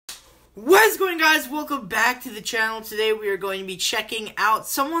What's going on, guys? Welcome back to the channel. Today we are going to be checking out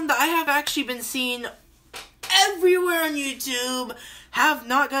someone that I have actually been seeing everywhere on YouTube. Have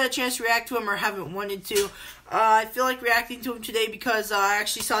not got a chance to react to him or haven't wanted to. I feel like reacting to him today because I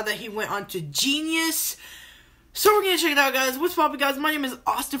actually saw that he went on to Genius. So we're going to check it out, guys. What's poppin', guys? My name is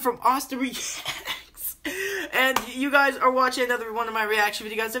Austin from Austin Reacts. And you guys are watching another one of my reaction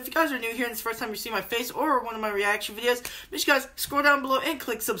videos. If you guys are new here and it's the first time you see my face or one of my reaction videos, make sure you guys scroll down below and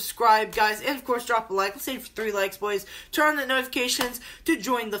click subscribe, guys. And of course, drop a like. Let's say for 3 likes, boys. Turn on the notifications to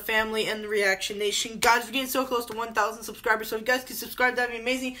join the family and the Reaction Nation. Guys, we're getting so close to 1,000 subscribers. So if you guys can subscribe, that'd be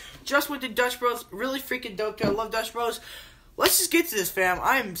amazing. Just went to Dutch Bros. Really freaking dope, dude. I love Dutch Bros. Let's just get to this, fam.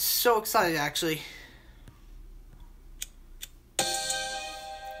 I'm so excited, actually.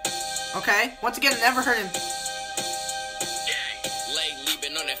 Okay, once again, never heard him.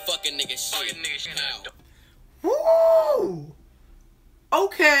 Woo!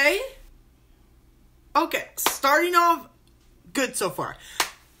 Okay. Okay, starting off good so far.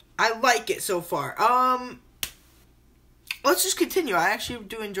 I like it so far. Let's just continue. I actually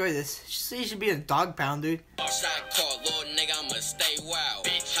do enjoy this. He should be in a dog pound, dude.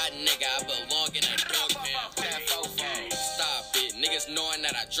 Knowing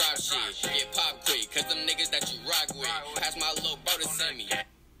that I drop shit, get pop quick, cause them niggas that you rock with, pass my little bro to send me.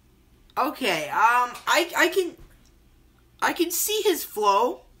 Okay, I can see his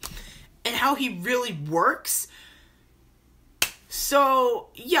flow and how he really works.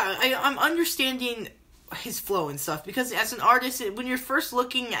 So yeah, I'm understanding his flow and stuff, because as an artist, when you're first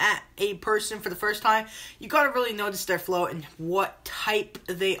looking at a person for the first time, you gotta really notice their flow and what type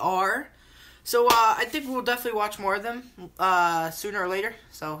they are. So, I think we'll definitely watch more of them, sooner or later.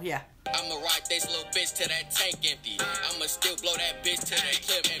 So, yeah. I'ma rock this little bitch till that tank empty. I'ma still blow that bitch till that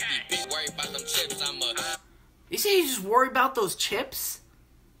clip empty. Bitch, worry about them chips, You say you just worry about those chips?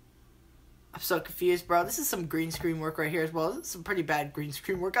 I'm so confused, bro. This is some green screen work right here as well. This is some pretty bad green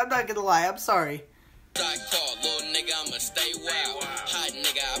screen work. I'm not gonna lie. I'm sorry. Shot call, little nigga, I'ma stay wild. Hot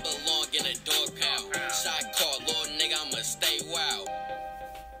nigga, I belong in a dog pound. Shot call, little nigga, I'ma stay wild.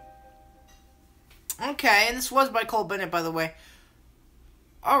 Okay, and this was by Cole Bennett, by the way.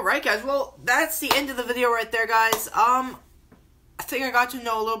 Alright, guys, well, that's the end of the video right there, guys. I think I got to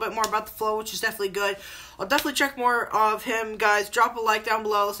know a little bit more about the flow, which is definitely good. I'll definitely check more of him, guys. Drop a like down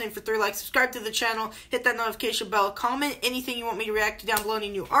below. Let's aim for 3 likes. Subscribe to the channel. Hit that notification bell. Comment anything you want me to react to down below. Any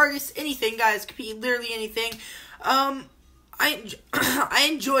new artists, anything, guys. Could be literally anything. I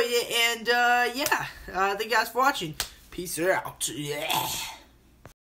enjoyed it, and, yeah. Thank you guys for watching. Peace out. Yeah.